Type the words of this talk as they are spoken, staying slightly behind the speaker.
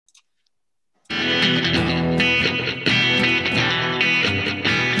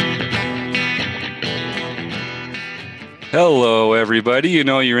Hello, everybody. You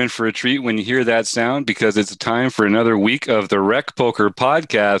know you're in for a treat when you hear that sound because it's time for another week of the Rec Poker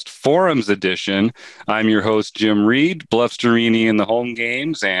Podcast Forums Edition. I'm your host, Jim Reed, Bluffsterini in the home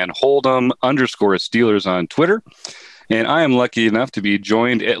games, and Hold'em_Steelers on Twitter. And I am lucky enough to be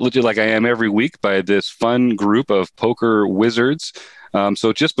joined, legit like I am every week, by this fun group of poker wizards.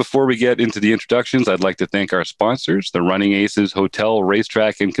 So just before we get into the introductions, I'd like to thank our sponsors, the Running Aces Hotel,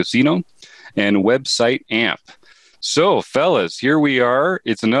 Racetrack, and Casino, and website AMP. So, fellas, here we are.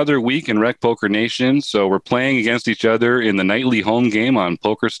 It's another week in Rec Poker Nation. So we're playing against each other in the nightly home game on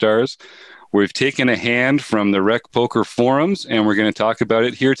PokerStars. We've taken a hand from the Rec Poker forums, and we're going to talk about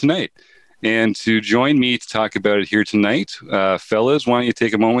it here tonight. And to join me to talk about it here tonight, fellas, why don't you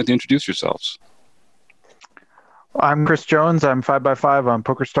take a moment to introduce yourselves? I'm Chris Jones. I'm 5x5 on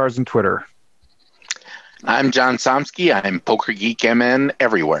PokerStars and Twitter. I'm John Somsky. I'm Poker Geek MN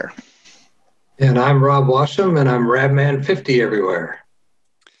everywhere. And I'm Rob Washam, and I'm Radman50 everywhere.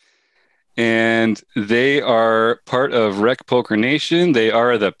 And they are part of Rec Poker Nation. They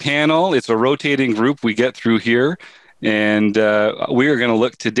are the panel. It's a rotating group we get through here. And we are going to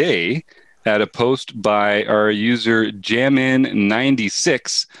look today at a post by our user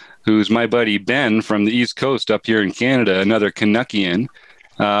Jamin96, who's my buddy Ben from the East Coast up here in Canada, another Canuckian.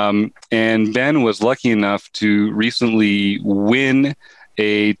 And Ben was lucky enough to recently win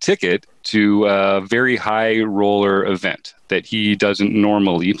a ticket to a very high roller event that he doesn't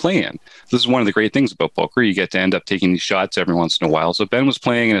normally play in. This is one of the great things about poker. You get to end up taking these shots every once in a while. So Ben was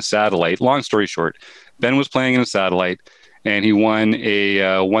playing in a satellite. Long story short, Ben was playing in a satellite, and he won a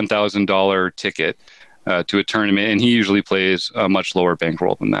 $1,000 ticket to a tournament. And he usually plays a much lower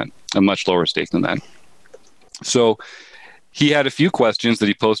bankroll than that, a much lower stake than that. So he had a few questions that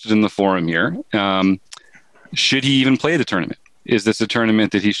he posted in the forum here. Should he even play the tournament? Is this a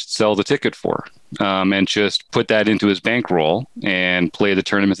tournament that he should sell the ticket for and just put that into his bankroll and play the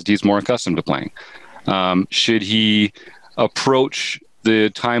tournament that he's more accustomed to playing? Should he approach the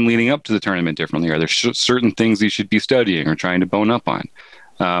time leading up to the tournament differently? Are there certain things he should be studying or trying to bone up on?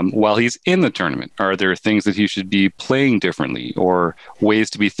 While he's in the tournament, are there things that he should be playing differently or ways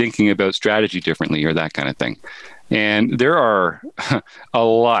to be thinking about strategy differently or that kind of thing? And there are a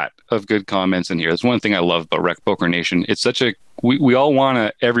lot of good comments in here. That's one thing I love about Rec Poker Nation. It's such a, we all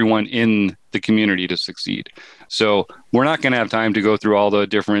want everyone in the community to succeed. So we're not going to have time to go through all the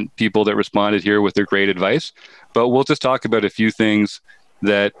different people that responded here with their great advice, but we'll just talk about a few things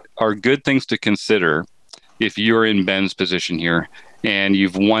that are good things to consider if you're in Ben's position here and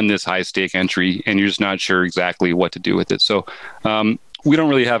you've won this high stake entry and you're just not sure exactly what to do with it. So, we don't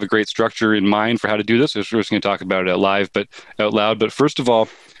really have a great structure in mind for how to do this. We're just going to talk about it out loud. But first of all,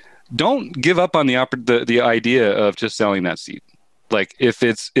 don't give up on the idea of just selling that seat. Like if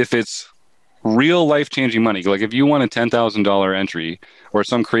it's real life changing money, like if you won a $10,000 entry or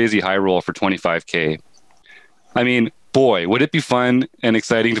some crazy high roll for $25K, I mean, boy, would it be fun and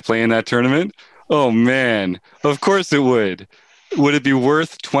exciting to play in that tournament? Oh man, of course it would. Would it be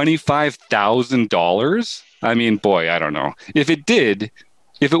worth $25,000? I mean, boy, I don't know. If it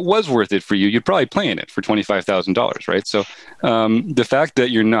was worth it for you, you'd probably play in it for $25,000, right? So the fact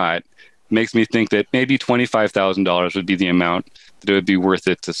that you're not makes me think that maybe $25,000 would be the amount that it would be worth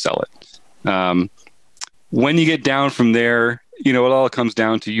it to sell it. When you get down from there, you know, it all comes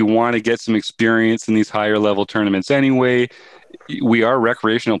down to you want to get some experience in these higher level tournaments anyway. We are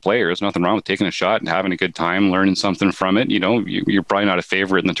recreational players. Nothing wrong with taking a shot and having a good time, learning something from it. You know, you're probably not a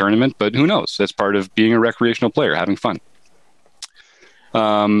favorite in the tournament, but who knows? That's part of being a recreational player, having fun.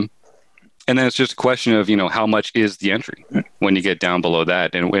 And then it's just a question of, you know, how much is the entry when you get down below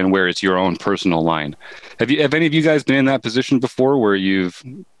that and where it's your own personal line. Have any of you guys been in that position before where you've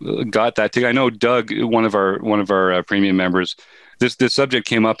got that ticket? I know Doug, one of our premium members, this subject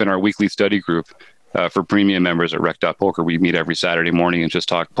came up in our weekly study group. For premium members at Rec.Poker, we meet every Saturday morning and just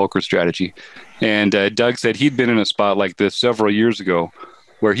talk poker strategy. And Doug said he'd been in a spot like this several years ago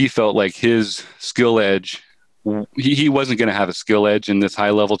where he felt like his skill edge, he wasn't going to have a skill edge in this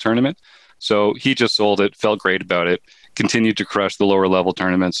high-level tournament. So he just sold it, felt great about it, continued to crush the lower-level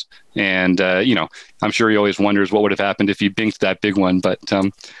tournaments. And, you know, I'm sure he always wonders what would have happened if he binked that big one. But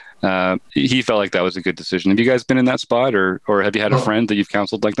he felt like that was a good decision. Have you guys been in that spot or have you had a friend that you've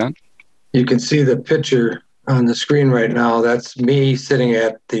counseled like that? You can see the picture on the screen right now. That's me sitting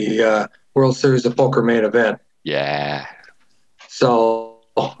at the World Series of Poker main event. Yeah. So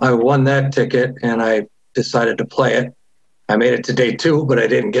I won that ticket and I decided to play it. I made it to day 2, but I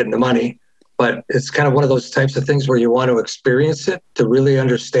didn't get the money. But it's kind of one of those types of things where you want to experience it to really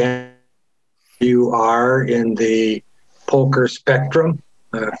understand who you are in the poker spectrum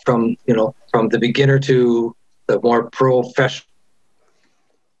from the beginner to the more professional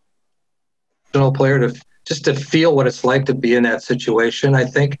player to feel what it's like to be in that situation. I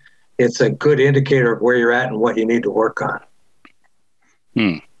think it's a good indicator of where you're at and what you need to work on.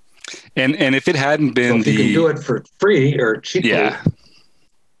 And if it hadn't been, so if you can do it for free or cheaply,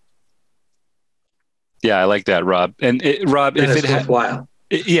 yeah, I like that, Rob. And Rob, if it's worthwhile.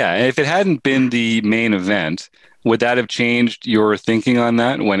 If it hadn't been the main event, would that have changed your thinking on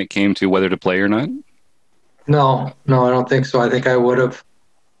that when it came to whether to play or not? No, I don't think so. I think I would have.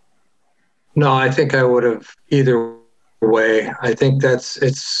 No, I think I would have either way. I think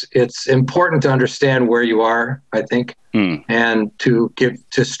it's important to understand where you are, I think, and to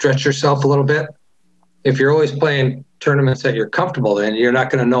stretch yourself a little bit. If you're always playing tournaments that you're comfortable in, you're not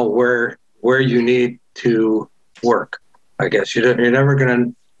going to know where you need to work. I guess you're never going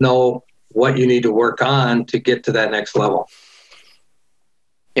to know what you need to work on to get to that next level.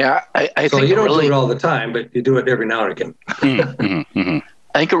 Yeah, I so think you don't do it all the time, but you do it every now and again.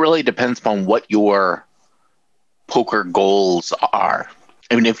 I think it really depends upon what your poker goals are.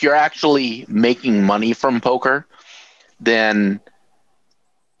 I mean, if you're actually making money from poker, then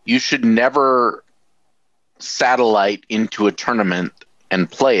you should never satellite into a tournament and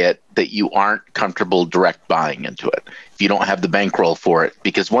play it that you aren't comfortable direct buying into it if you don't have the bankroll for it.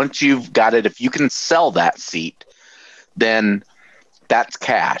 Because once you've got it, if you can sell that seat, then that's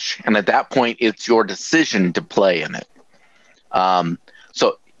cash. And at that point, it's your decision to play in it.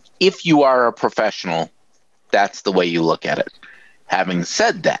 So if you are a professional, that's the way you look at it. Having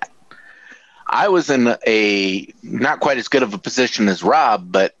said that, I was in a not quite as good of a position as Rob,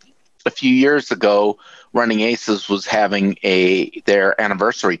 but a few years ago, Running Aces was having their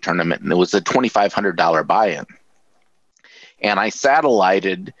anniversary tournament, and it was a $2,500 buy-in. And I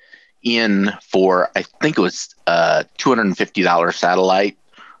satellited in for, I think it was a $250 satellite,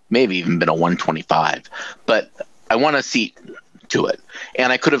 maybe even been a $125, but I won a seat to it,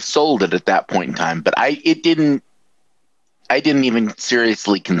 and I could have sold it at that point in time, but I didn't even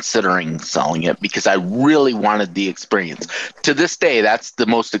seriously considering selling it because I really wanted the experience. To this day, that's the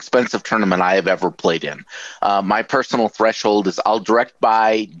most expensive tournament I have ever played in. My personal threshold is I'll direct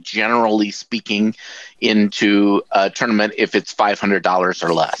buy, generally speaking, into a tournament if it's $500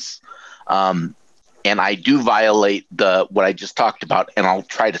 or less. And I do violate what I just talked about, and I'll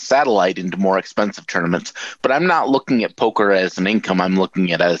try to satellite into more expensive tournaments. But I'm not looking at poker as an income. I'm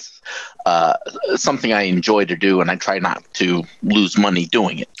looking at it as something I enjoy to do, and I try not to lose money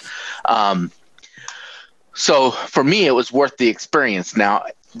doing it. So for me, it was worth the experience. Now,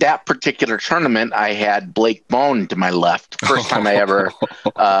 that particular tournament, I had Blake Bone to my left, first time I ever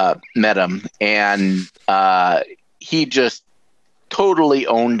met him. And he just totally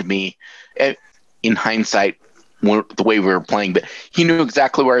owned me. In hindsight, the way we were playing, but he knew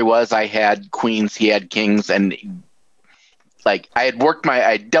exactly where he was. I had queens, he had kings, and like I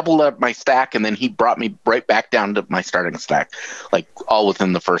doubled up my stack, and then he brought me right back down to my starting stack, like all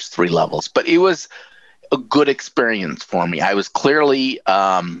within the first 3 levels. But it was a good experience for me. I was clearly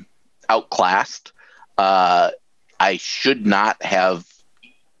outclassed. I should not have.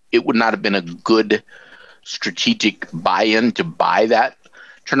 It would not have been a good strategic buy-in to buy that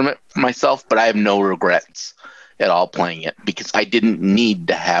tournament for myself, but I have no regrets at all playing it because I didn't need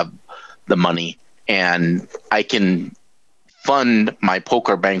to have the money, and I can fund my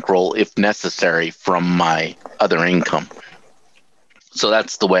poker bankroll if necessary from my other income. So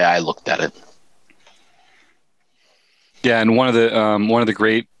that's the way I looked at it. Yeah, and one of the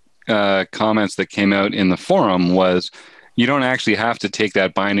great comments that came out in the forum was, you don't actually have to take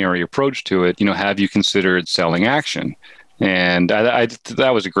that binary approach to it. Have you considered selling action? And I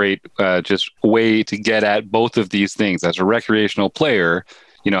that was a great just way to get at both of these things. As a recreational player,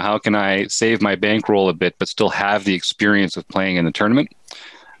 how can I save my bankroll a bit, but still have the experience of playing in the tournament?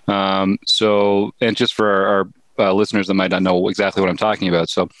 So, and just for our listeners that might not know exactly what I'm talking about.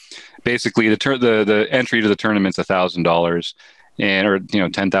 So basically the entry to the tournament's $1,000 or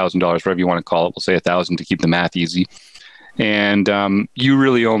 $10,000, whatever you want to call it. We'll say 1,000 to keep the math easy. And you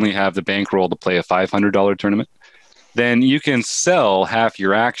really only have the bankroll to play a $500 tournament. Then you can sell half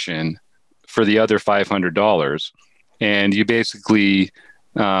your action for the other $500, and you basically,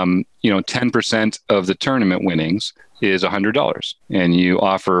 10% of the tournament winnings is $100, and you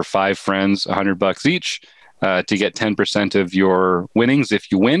offer 5 friends $100 each to get 10% of your winnings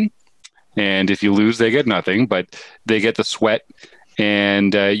if you win, and if you lose, they get nothing, but they get the sweat,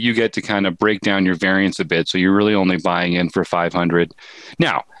 and you get to kind of break down your variance a bit. So you're really only buying in for 500.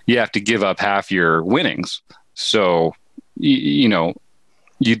 Now you have to give up half your winnings. So,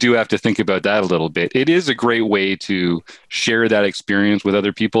 you do have to think about that a little bit. It is a great way to share that experience with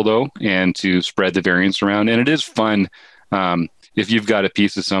other people, though, and to spread the variance around. And it is fun. If you've got a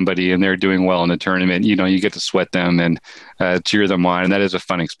piece of somebody and they're doing well in the tournament, you get to sweat them and cheer them on, and that is a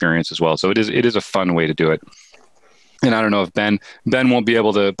fun experience as well. So it is a fun way to do it. And I don't know if Ben won't be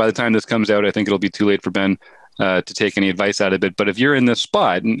able to, by the time this comes out, I think it'll be too late for Ben to take any advice out of it. But if you're in this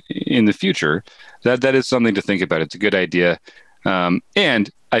spot in the future, that is something to think about. It's a good idea. And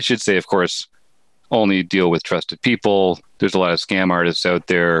I should say, of course, only deal with trusted people. There's a lot of scam artists out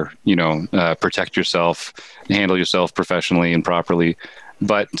there. Protect yourself, handle yourself professionally and properly.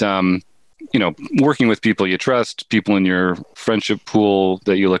 But working with people you trust, people in your friendship pool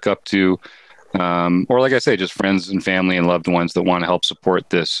that you look up to, or like I say, just friends and family and loved ones that want to help support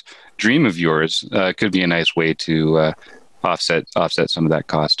this dream of yours, could be a nice way to offset some of that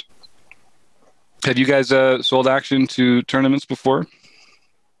cost. Have you guys sold action to tournaments before?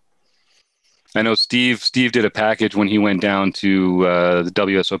 I know Steve did a package when he went down to the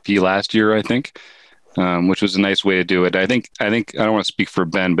WSOP last year, I think, which was a nice way to do it. I think I don't want to speak for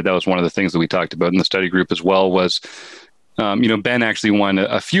Ben, but that was one of the things that we talked about in the study group as well. Was Ben actually won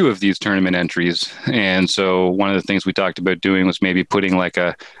a few of these tournament entries, and so one of the things we talked about doing was maybe putting like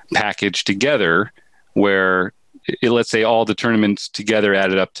a package together where, let's say, all the tournaments together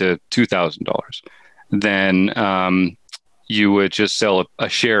added up to $2,000. Then you would just sell a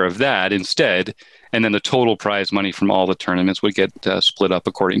share of that instead, and then the total prize money from all the tournaments would get split up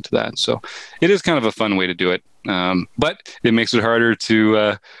according to that. So it is kind of a fun way to do it, but it makes it harder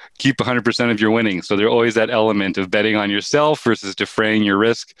to keep 100% of your winnings. So there's always that element of betting on yourself versus defraying your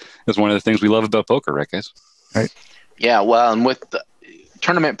risk. That's one of the things we love about poker, right, guys? Right. Yeah, well, and with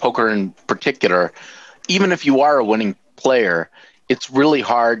tournament poker in particular, even if you are a winning player, it's really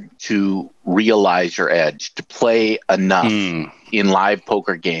hard to realize your edge, to play enough in live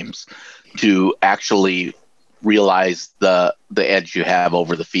poker games to actually realize the edge you have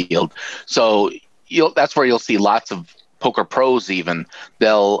over the field. So that's where you'll see lots of poker pros even.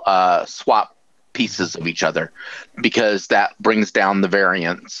 They'll swap pieces of each other because that brings down the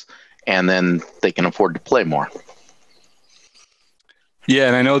variance, and then they can afford to play more. Yeah,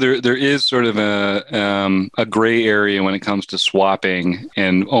 and I know there is sort of a gray area when it comes to swapping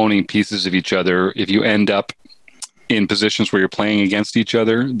and owning pieces of each other. If you end up in positions where you're playing against each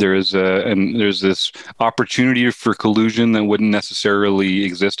other, there's this opportunity for collusion that wouldn't necessarily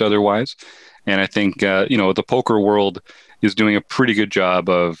exist otherwise. And I think the poker world is doing a pretty good job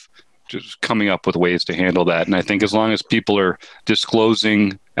of just coming up with ways to handle that. And I think as long as people are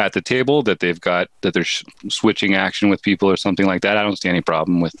disclosing at the table that they're switching action with people or something like that, I don't see any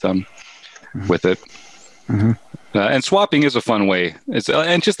problem with with it. Mm-hmm. And swapping is a fun way.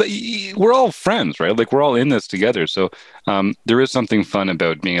 And just we're all friends, right? Like, we're all in this together. So there is something fun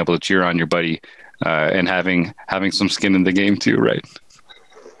about being able to cheer on your buddy and having some skin in the game too, right?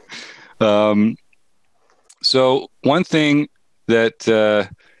 So one thing that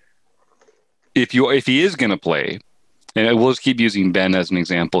if he is going to play, and we'll just keep using Ben as an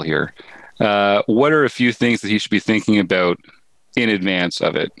example here, what are a few things that he should be thinking about in advance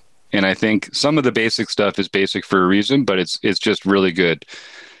of it? And I think some of the basic stuff is basic for a reason, but it's just really good.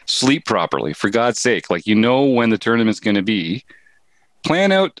 Sleep properly, for God's sake. Like, when the tournament's going to be.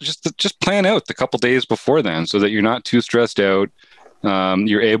 Plan out, just plan out the couple days before then so that you're not too stressed out.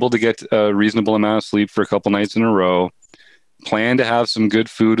 You're able to get a reasonable amount of sleep for a couple nights in a row. Plan to have some good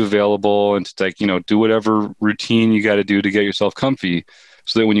food available and to do whatever routine you got to do to get yourself comfy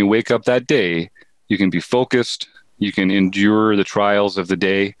so that when you wake up that day, you can be focused, you can endure the trials of the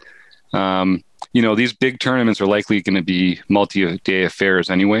day. These big tournaments are likely going to be multi-day affairs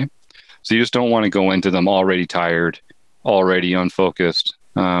anyway. So you just don't want to go into them already tired, already unfocused.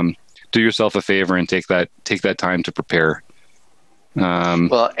 Do yourself a favor and take that time to prepare.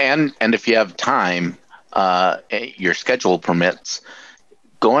 Well, and if you have time, your schedule permits,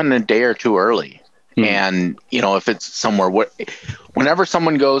 go in a day or two early. And if it's somewhere whenever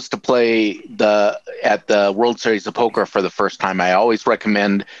someone goes to play at the World Series of Poker for the first time, I always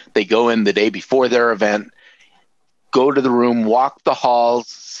recommend they go in the day before their event, go to the room, walk the halls,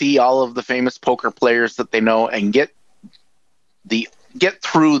 see all of the famous poker players that they know, and get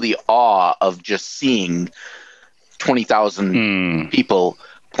through the awe of just seeing 20,000 people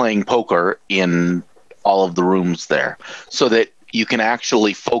playing poker in all of the rooms there, so that you can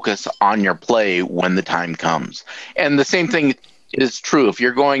actually focus on your play when the time comes. And the same thing is true. If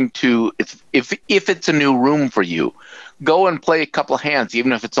you're going to, if it's a new room for you, go and play a couple of hands,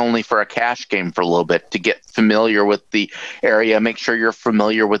 even if it's only for a cash game for a little bit, to get familiar with the area. Make sure you're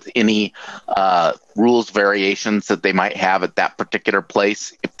familiar with any rules variations that they might have at that particular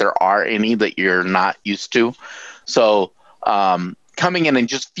place, if there are any that you're not used to. So coming in and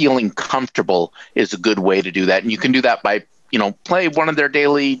just feeling comfortable is a good way to do that. And you can do that by, play one of their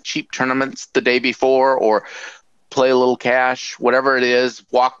daily cheap tournaments the day before, or play a little cash, whatever it is,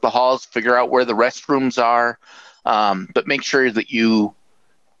 walk the halls, figure out where the restrooms are. But make sure that you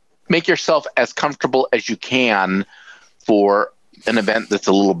make yourself as comfortable as you can for an event that's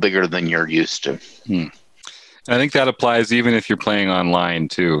a little bigger than you're used to. I think that applies even if you're playing online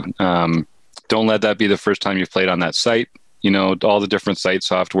too. Don't let that be the first time you've played on that site. All the different site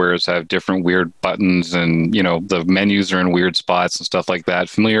softwares have different weird buttons, and, the menus are in weird spots and stuff like that.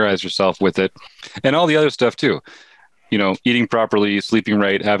 Familiarize yourself with it, and all the other stuff too. Eating properly, sleeping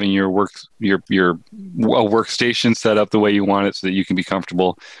right, having your workstation set up the way you want it so that you can be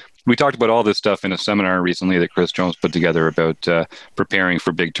comfortable. We talked about all this stuff in a seminar recently that Chris Jones put together about preparing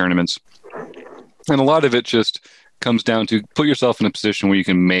for big tournaments. And a lot of it just comes down to put yourself in a position where you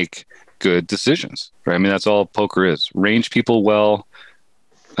can make good decisions, right? I mean, that's all poker is. Range people well,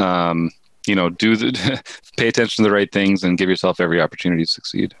 pay attention to the right things, and give yourself every opportunity to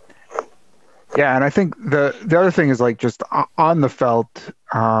succeed. Yeah, and I think the other thing is, like, just on the felt,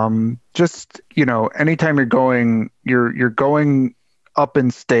 anytime you're going up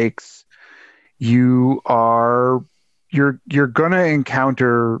in stakes, you're gonna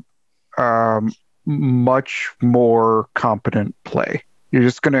encounter much more competent play. You're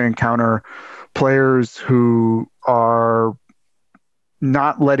just going to encounter players who are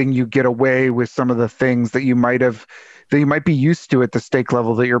not letting you get away with some of the things that you might be used to at the stake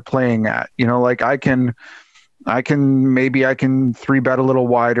level that you're playing at. Like I can 3-bet a little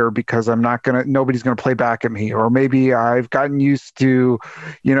wider because nobody's going to play back at me. Or maybe I've gotten used to,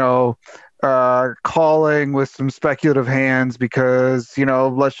 calling with some speculative hands because,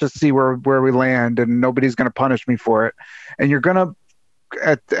 let's just see where we land and nobody's going to punish me for it. And you're going to,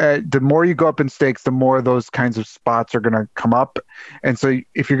 the more you go up in stakes, the more those kinds of spots are going to come up. And so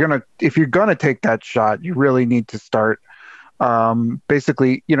if you're going to take that shot, you really need to start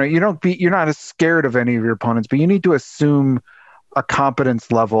basically, you're not as scared of any of your opponents, but you need to assume a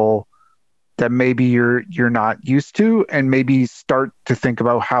competence level that maybe you're not used to, and maybe start to think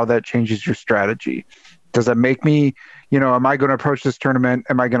about how that changes your strategy. Does that make me, am I going to approach this tournament?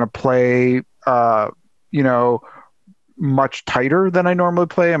 Am I going to play, much tighter than I normally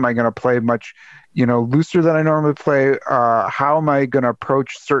play? Am I going to play much, looser than I normally play? How am I going to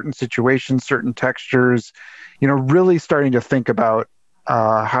approach certain situations, certain textures? Really starting to think about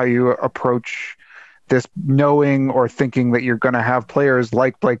how you approach this, knowing or thinking that you're going to have players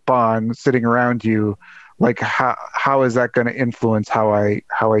like Blake Bond sitting around you. Like how is that going to influence how I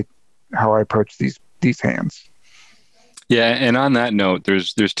approach these hands? Yeah, and on that note,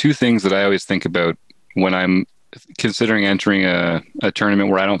 there's two things that I always think about when I'm considering entering a tournament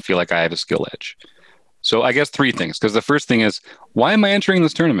where I don't feel like I have a skill edge. So I guess three things, because the first thing is, why am I entering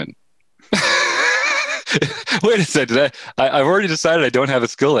this tournament? Wait a second, I've already decided I don't have a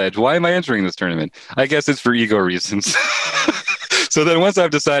skill edge. Why am I entering this tournament? I guess it's for ego reasons. So then once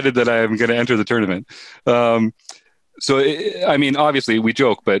I've decided that I'm going to enter the tournament, obviously we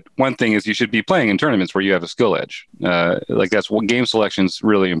joke, but one thing is you should be playing in tournaments where you have a skill edge. That's what game selection is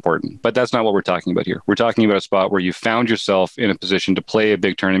really important, but that's not what we're talking about here. We're talking about a spot where you found yourself in a position to play a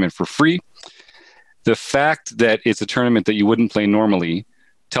big tournament for free. The fact that it's a tournament that you wouldn't play normally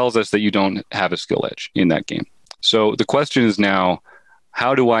tells us that you don't have a skill edge in that game. So the question is now,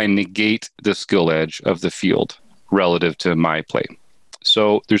 how do I negate the skill edge of the field relative to my play?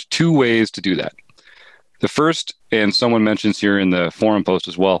 So there's two ways to do that. The first, and someone mentions here in the forum post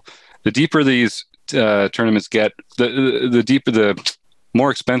as well, the deeper these tournaments get, the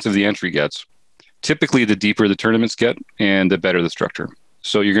more expensive the entry gets. Typically, the deeper the tournaments get and the better the structure.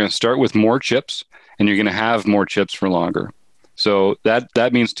 So you're going to start with more chips, and you're going to have more chips for longer. So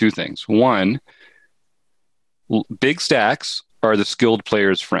that means two things. One, big stacks are the skilled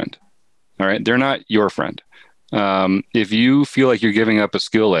player's friend. All right, they're not your friend. If you feel like you're giving up a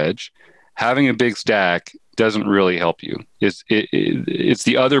skill edge, having a big stack doesn't really help you. It's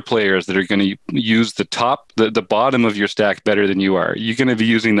the other players that are going to use the bottom of your stack better than you are. You're going to be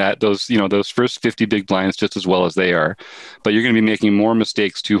using those first 50 big blinds just as well as they are, but you're going to be making more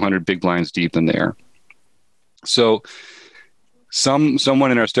mistakes 200 big blinds deep than they are. So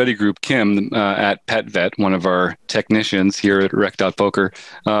someone in our study group, Kim at PetVet, one of our technicians here at Rec.Poker,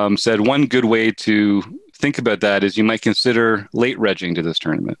 said one good way to think about that is you might consider late regging to this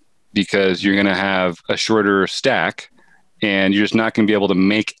tournament, because you're going to have a shorter stack and you're just not going to be able to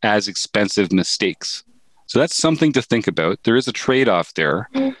make as expensive mistakes. So that's something to think about. There is a trade-off there,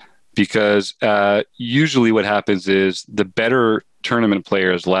 because usually what happens is the better tournament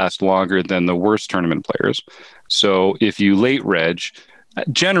players last longer than the worst tournament players. So if you late reg,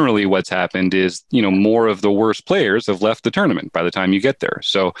 generally what's happened is, more of the worst players have left the tournament by the time you get there.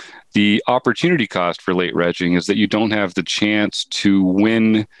 So the opportunity cost for late regging is that you don't have the chance to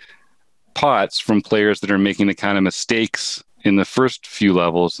win pots from players that are making the kind of mistakes in the first few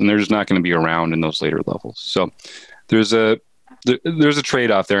levels, and they're just not going to be around in those later levels. So there's a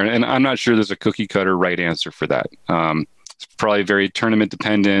trade-off there, and I'm not sure there's a cookie cutter right answer for that. It's probably very tournament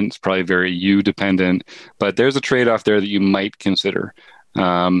dependent. It's probably very you dependent, but there's a trade-off there that you might consider.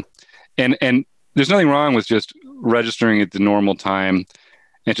 And there's nothing wrong with just registering at the normal time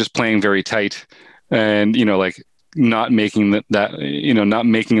and just playing very tight, and not making not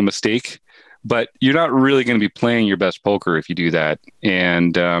making a mistake. But you're not really going to be playing your best poker if you do that.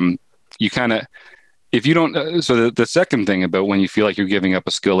 And you kind of, if you don't, so the second thing about when you feel like you're giving up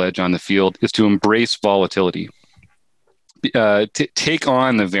a skill edge on the field is to embrace volatility. Take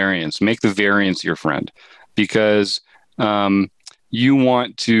on the variance, make the variance your friend, because you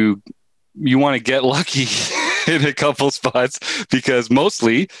want to get lucky in a couple spots, because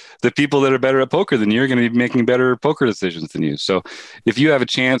mostly the people that are better at poker than you are going to be making better poker decisions than you. So if you have a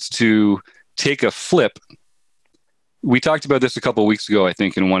chance to take a flip, we talked about this a couple of weeks ago, I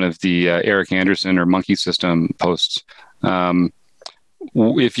think, in one of the Eric Anderson or Monkey System posts.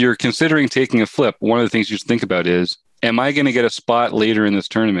 If you're considering taking a flip, one of the things you should think about is, am I going to get a spot later in this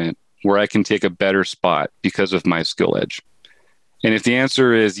tournament where I can take a better spot because of my skill edge? And if the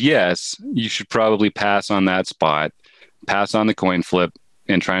answer is yes, you should probably pass on that spot, pass on the coin flip,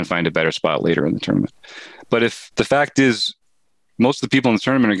 and try and find a better spot later in the tournament. But if the fact is most of the people in the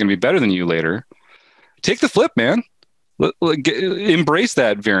tournament are going to be better than you later, take the flip, man. Embrace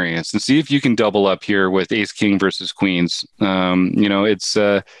that variance and see if you can double up here with ace king versus queens. It's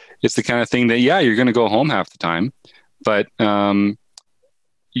the kind of thing that, you're going to go home half the time, but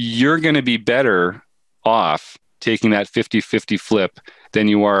you're going to be better off taking that 50-50 flip than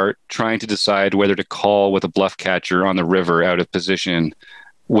you are trying to decide whether to call with a bluff catcher on the river out of position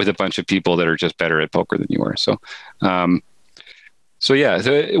with a bunch of people that are just better at poker than you are. So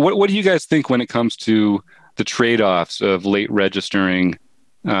what do you guys think when it comes to the trade-offs of late registering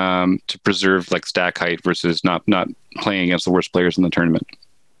to preserve like stack height versus not playing against the worst players in the tournament?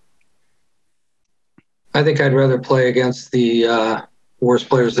 I think I'd rather play against the worst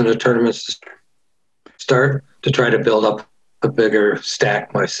players in the tournament to start, to try to build up a bigger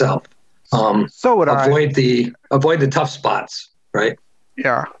stack myself. So would avoid the tough spots, right?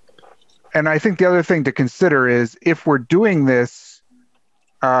 Yeah. And I think the other thing to consider is, if we're doing this,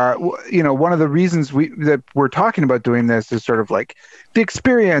 one of the reasons that we're talking about doing this is sort of like the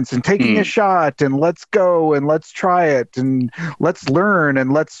experience and taking a shot and let's go and let's try it and let's learn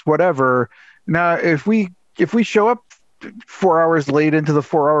and let's whatever. Now, if we show up 4 hours late into the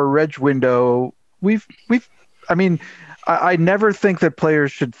 4-hour reg window, I never think that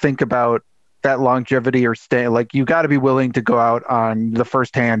players should think about that longevity or stay. Like, you got to be willing to go out on the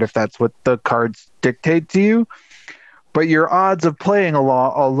first hand if that's what the cards dictate to you. But your odds of playing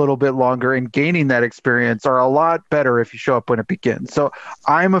a little bit longer and gaining that experience are a lot better if you show up when it begins. So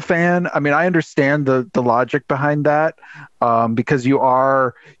I'm a fan. I mean, I understand the logic behind that, because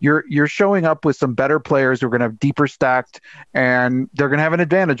you're showing up with some better players who are going to have deeper stacked, and they're going to have an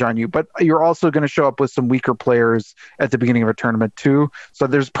advantage on you. But you're also going to show up with some weaker players at the beginning of a tournament too. So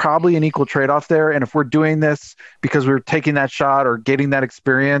there's probably an equal trade-off there. And if we're doing this because we're taking that shot or getting that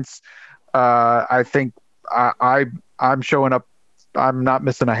experience, I think I'm showing up. I'm not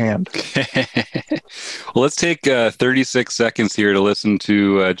missing a hand. Well, let's take 36 seconds here to listen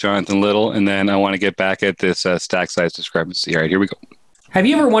to Jonathan Little, and then I want to get back at this stack size discrepancy. All right, here we go. Have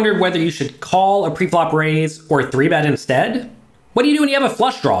you ever wondered whether you should call a preflop raise or 3-bet instead? What do you do when you have a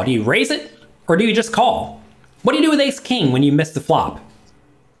flush draw? Do you raise it, or do you just call? What do you do with ace king when you miss the flop?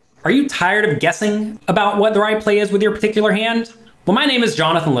 Are you tired of guessing about what the right play is with your particular hand? Well, my name is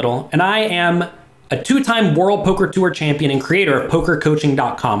Jonathan Little, and I am a 2-time World Poker Tour champion and creator of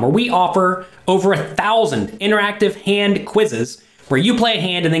PokerCoaching.com, where we offer over 1,000 interactive hand quizzes where you play a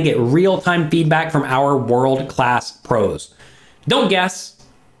hand and then get real-time feedback from our world-class pros. Don't guess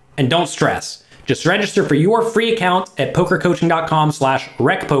and don't stress. Just register for your free account at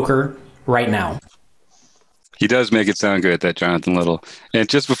PokerCoaching.com/RecPoker right now. He does make it sound good, that Jonathan Little. And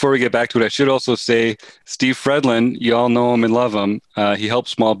just before we get back to it, I should also say Steve Fredlin, you all know him and love him. He helps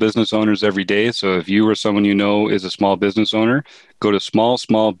small business owners every day. So if you or someone you know is a small business owner, go to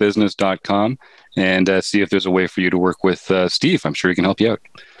smallbusiness.com and see if there's a way for you to work with Steve. I'm sure he can help you out.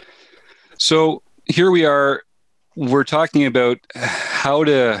 So here we are. We're talking about how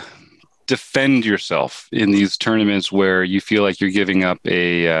to defend yourself in these tournaments where you feel like you're giving up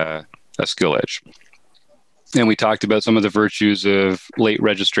a skill edge. And we talked about some of the virtues of late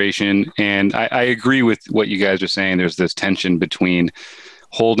registration. And I agree with what you guys are saying. There's this tension between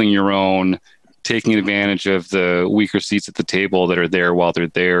holding your own, taking advantage of the weaker seats at the table that are there while they're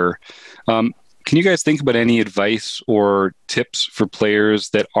there. Can you guys think about any advice or tips for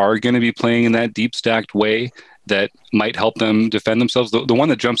players that are going to be playing in that deep stacked way that might help them defend themselves? The one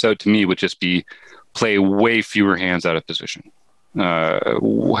that jumps out to me would just be play way fewer hands out of position.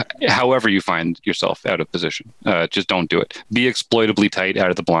 However you find yourself out of position, just don't do it. Be exploitably tight out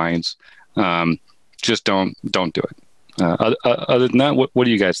of the blinds. Just don't do it. Other than that, what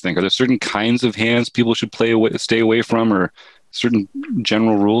do you guys think? Are there certain kinds of hands people should stay away from, or certain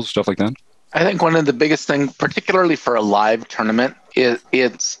general rules, stuff like that? I think one of the biggest things, particularly for a live tournament, is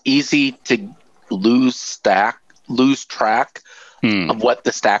it's easy to lose track of what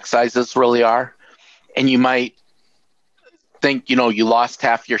the stack sizes really are. And you might think, you lost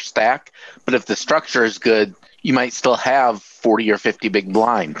half your stack, but if the structure is good, you might still have 40 or 50 big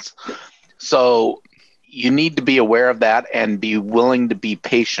blinds. So you need to be aware of that and be willing to be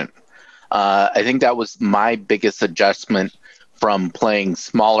patient. I think that was my biggest adjustment from playing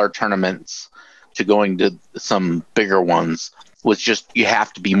smaller tournaments to going to some bigger ones, was just you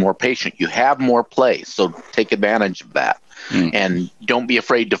have to be more patient. You have more play, so take advantage of that. And don't be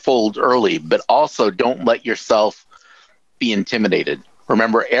afraid to fold early, but also don't let yourself be intimidated.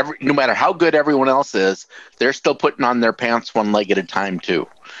 Remember, no matter how good everyone else is, they're still putting on their pants one leg at a time too.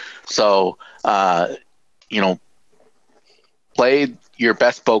 So, play your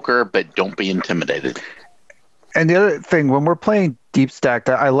best poker, but don't be intimidated. And the other thing, when we're playing deep stacked,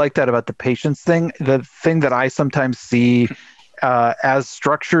 I like that about the patience thing. The thing that I sometimes see as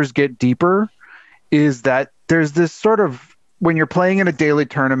structures get deeper is that there's this sort of, when you're playing in a daily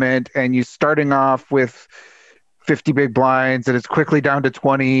tournament and you're starting off with 50 big blinds and it's quickly down to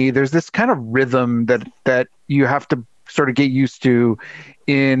 20, there's this kind of rhythm that you have to sort of get used to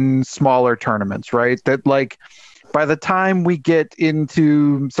in smaller tournaments, right? That like by the time we get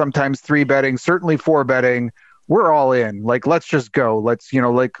into sometimes 3-betting, certainly 4-betting, we're all in. Like, let's just go. Let's,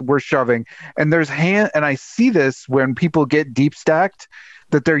 like we're shoving. And and I see this when people get deep stacked,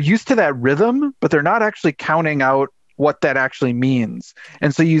 that they're used to that rhythm, but they're not actually counting out what that actually means.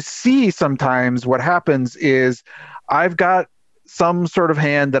 And so you see sometimes what happens is I've got some sort of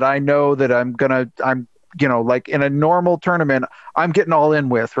hand that I know that I'm like in a normal tournament, I'm getting all in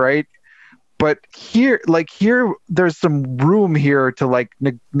with, right? But here, there's some room here to like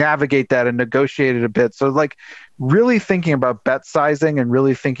navigate that and negotiate it a bit. So like really thinking about bet sizing and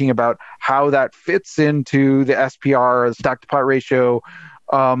really thinking about how that fits into the SPR, the stack to pot ratio,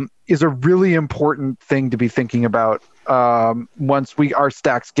 is a really important thing to be thinking about once our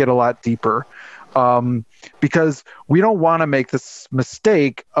stacks get a lot deeper. Because we don't want to make this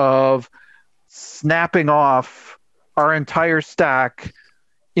mistake of snapping off our entire stack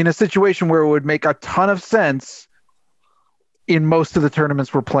in a situation where it would make a ton of sense in most of the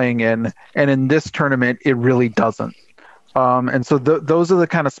tournaments we're playing in. And in this tournament, it really doesn't. And so those are the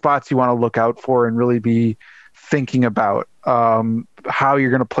kind of spots you want to look out for and really be thinking about how you're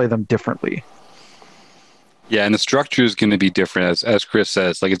going to play them differently. Yeah, and the structure is going to be different, as Chris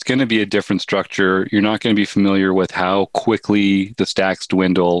says. Like, it's going to be a different structure. You're not going to be familiar with how quickly the stacks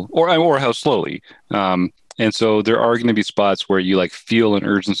dwindle or how slowly. And so there are going to be spots where you like feel an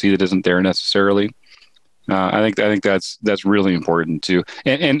urgency that isn't there necessarily. I think that's really important too.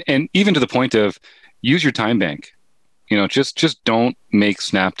 And even to the point of use your time bank. Just don't make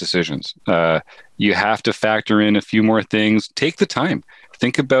snap decisions. You have to factor in a few more things. Take the time.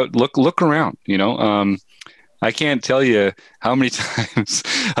 Think about look around. I can't tell you how many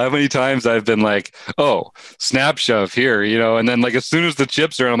times I've been like, oh, snap shove here, and then like as soon as the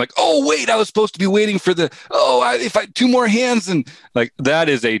chips are in, I'm like, oh wait, I was supposed to be waiting for if I two more hands, and like that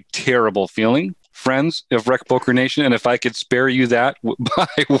is a terrible feeling, friends of Rec Poker Nation. And if I could spare you that,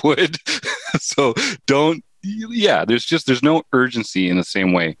 I would. So there's no urgency in the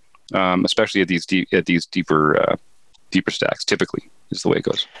same way, especially at these deeper stacks. Typically, is the way it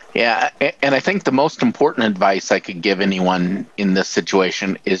goes. Yeah, and I think the most important advice I could give anyone in this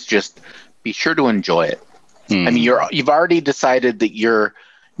situation is just be sure to enjoy it. I mean, you've already decided that you're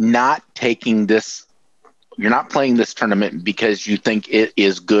not taking this You're not playing this tournament because you think it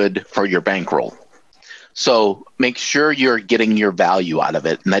is good for your bankroll. So make sure you're getting your value out of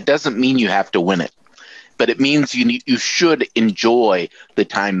it. And that doesn't mean you have to win it, but it means you should enjoy the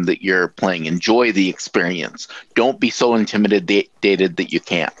time that you're playing, enjoy the experience. Don't be so intimidated that you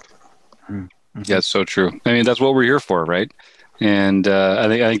can't. Yeah, it's so true. I mean, that's what we're here for, right? And I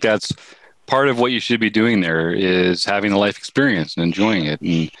think that's part of what you should be doing there, is having the life experience and enjoying it,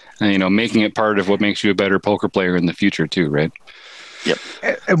 and making it part of what makes you a better poker player in the future too, right? Yep.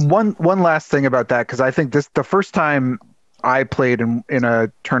 And one last thing about that, because I think the first time I played in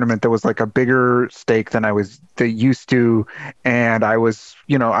a tournament that was like a bigger stake than I was used to, and I was,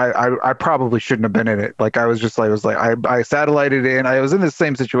 I probably shouldn't have been in it. Like I satellited in. I was in the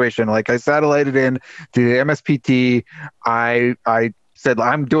same situation. Like I satellited in to the MSPT. I said,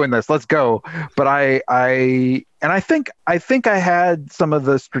 I'm doing this. Let's go. But I think I had some of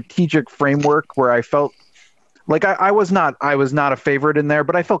the strategic framework where I felt like I was not a favorite in there,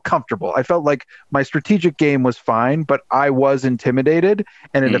 but I felt comfortable. I felt like my strategic game was fine, but I was intimidated,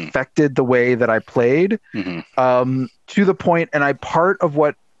 and it affected the way that I played, to the point. And part of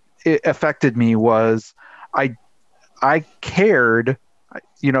what it affected me was I cared,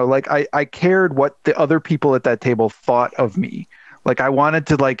 I cared what the other people at that table thought of me. Like I wanted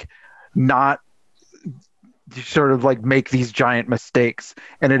to not sort of make these giant mistakes,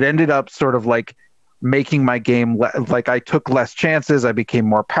 and it ended up sort of making my game I took less chances. I became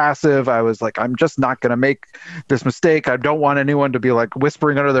more passive. I was like, I'm just not going to make this mistake. I don't want anyone to be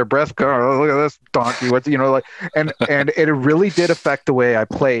whispering under their breath, oh, look at this donkey. What's and it really did affect the way I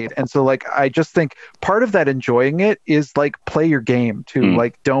played. And so I just think part of that enjoying it is play your game too.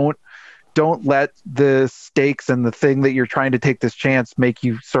 Don't let the stakes and the thing that you're trying to take this chance make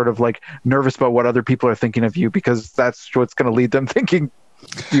you sort of nervous about what other people are thinking of you, because that's what's going to lead them thinking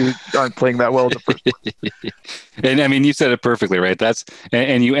you aren't playing that well in the first place. And I mean, you said it perfectly, right?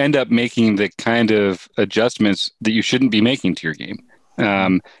 And you end up making the kind of adjustments that you shouldn't be making to your game.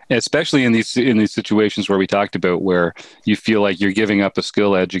 Especially in these situations where we talked about, where you feel like you're giving up a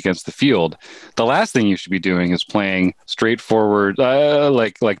skill edge against the field. The last thing you should be doing is playing straightforward,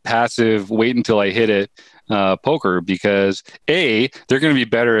 like passive, wait until I hit it, poker, because they're going to be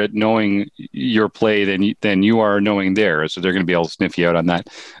better at knowing your play than you are knowing theirs, so they're going to be able to sniff you out on that.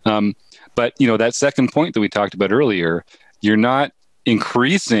 But that second point that we talked about earlier, you're not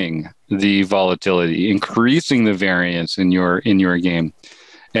increasing the volatility, increasing the variance in your game.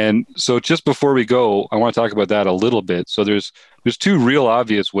 And so just before we go, I want to talk about that a little bit. So there's two real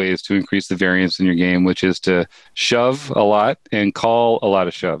obvious ways to increase the variance in your game, which is to shove a lot and call a lot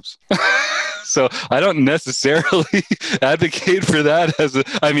of shoves. So I don't necessarily advocate for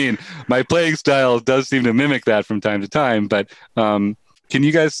that my playing style does seem to mimic that from time to time, but can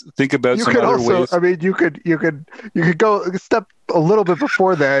you guys think about some other ways? I mean, you could go step a little bit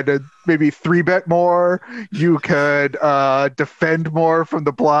before that and maybe 3-bet more. You could defend more from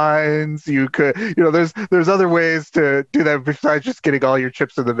the blinds. You could, there's other ways to do that besides just getting all your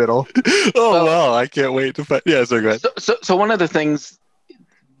chips in the middle. Well, I can't wait to find. Yeah, so go ahead. So one of the things,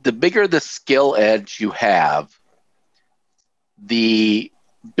 the bigger the skill edge you have, the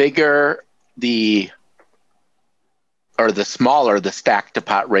bigger the smaller the stack to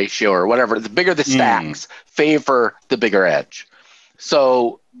pot ratio, or whatever, the bigger the stacks favor the bigger edge.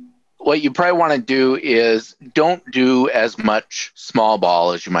 So what you probably want to do is don't do as much small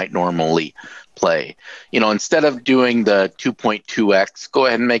ball as you might normally play. Instead of doing the 2.2x, go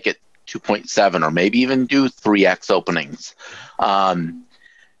ahead and make it 2.7, or maybe even do 3x openings.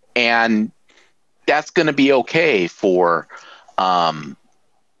 And that's going to be okay for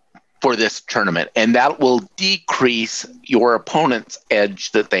this tournament, and that will decrease your opponent's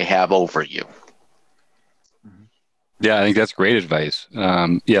edge that they have over you. Yeah, I think that's great advice.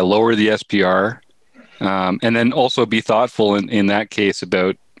 Lower the SPR, and then also be thoughtful in that case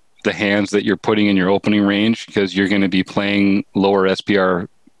about the hands that you're putting in your opening range, because you're going to be playing lower SPR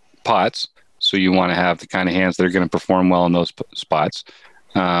pots, so you want to have the kind of hands that are going to perform well in those spots.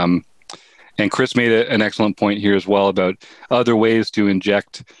 And Chris made an excellent point here as well about other ways to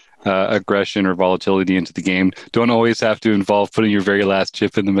inject aggression or volatility into the game. Don't always have to involve putting your very last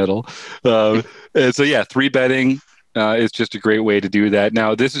chip in the middle. And so 3-betting is just a great way to do that.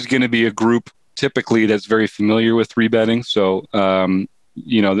 Now, this is going to be a group typically that's very familiar with 3-betting. So,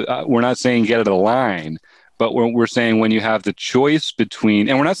 we're not saying get it a line, but we're saying when you have the choice between,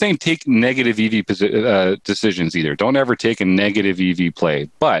 and we're not saying take negative EV decisions either. Don't ever take a negative EV play.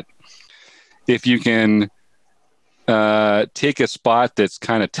 But if you can take a spot that's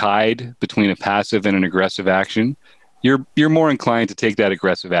kind of tied between a passive and an aggressive action, you're more inclined to take that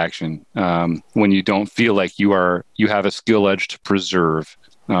aggressive action when you don't feel like you have a skill edge to preserve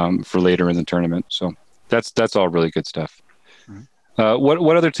for later in the tournament. So that's all really good stuff.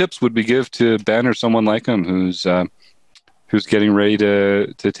 What other tips would we give to Ben or someone like him who's getting ready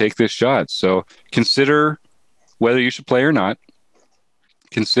to take this shot? So consider whether you should play or not.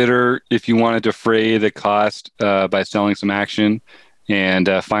 Consider if you want to defray the cost by selling some action, and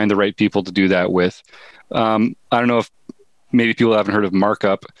find the right people to do that with. I don't know if maybe people haven't heard of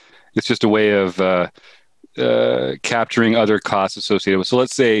markup. It's just a way of capturing other costs associated with. So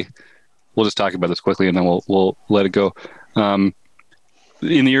let's say we'll just talk about this quickly, and then we'll let it go. In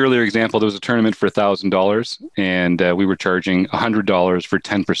the earlier example, there was a tournament for $1,000, and we were charging $100 for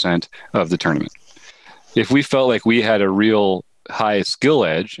 10% of the tournament. If we felt like we had a real high skill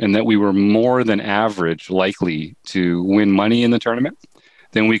edge and that we were more than average likely to win money in the tournament,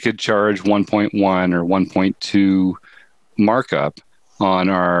 then we could charge 1.1 or 1.2 markup on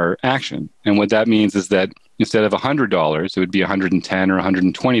our action. And what that means is that instead of $100, it would be $110 or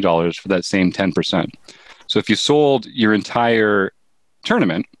 $120 for that same 10%. So if you sold your entire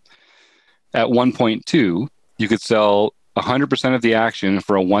tournament at 1.2, you could sell 100% of the action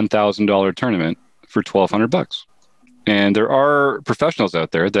for a $1,000 tournament for $1,200. And there are professionals out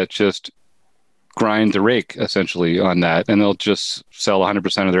there that just grind the rake essentially on that, and they'll just sell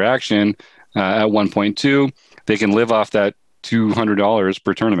 100% of their action at 1.2. They can live off that $200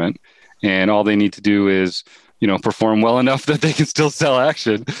 per tournament, and all they need to do is, perform well enough that they can still sell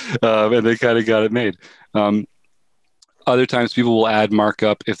action, and they kind of got it made. Other times, people will add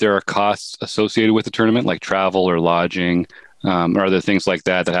markup if there are costs associated with the tournament, like travel or lodging. Or other things like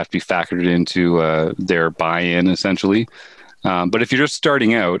that have to be factored into their buy-in, essentially. But if you're just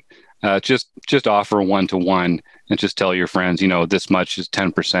starting out, just offer 1-to-1 and just tell your friends, this much is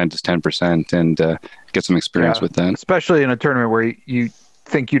 10% is 10%, and get some experience with that. Especially in a tournament where you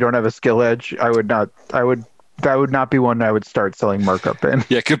think you don't have a skill edge, that would not be one I would start selling markup in.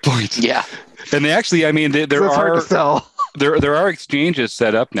 Yeah, good point. Yeah. And they actually, there are hard to sell. There are exchanges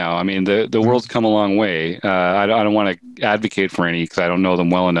set up now. I mean, the world's come a long way. I don't want to advocate for any because I don't know them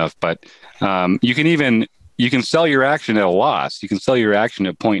well enough, but you can sell your action at a loss. You can sell your action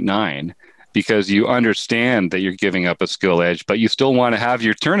at 0.9 because you understand that you're giving up a skill edge, but you still want to have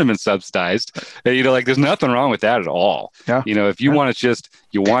your tournament subsidized. And, there's nothing wrong with that at all. Yeah. If you want to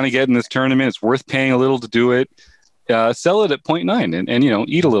you want to get in this tournament, it's worth paying a little to do it. Sell it at 0.9 and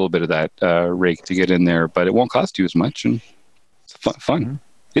eat a little bit of that rake to get in there, but it won't cost you as much, and it's fun. Mm-hmm.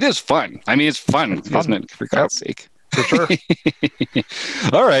 It is fun. I mean, it's fun, isn't it? For God's sake. For sure.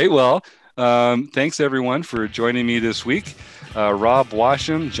 All right. Well, thanks everyone for joining me this week. Rob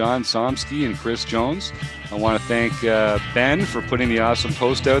Washam, John Somsky, and Chris Jones. I want to thank Ben for putting the awesome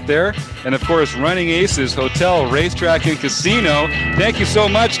post out there. And of course, Running Aces Hotel, Racetrack, and Casino. Thank you so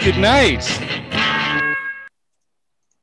much. Good night.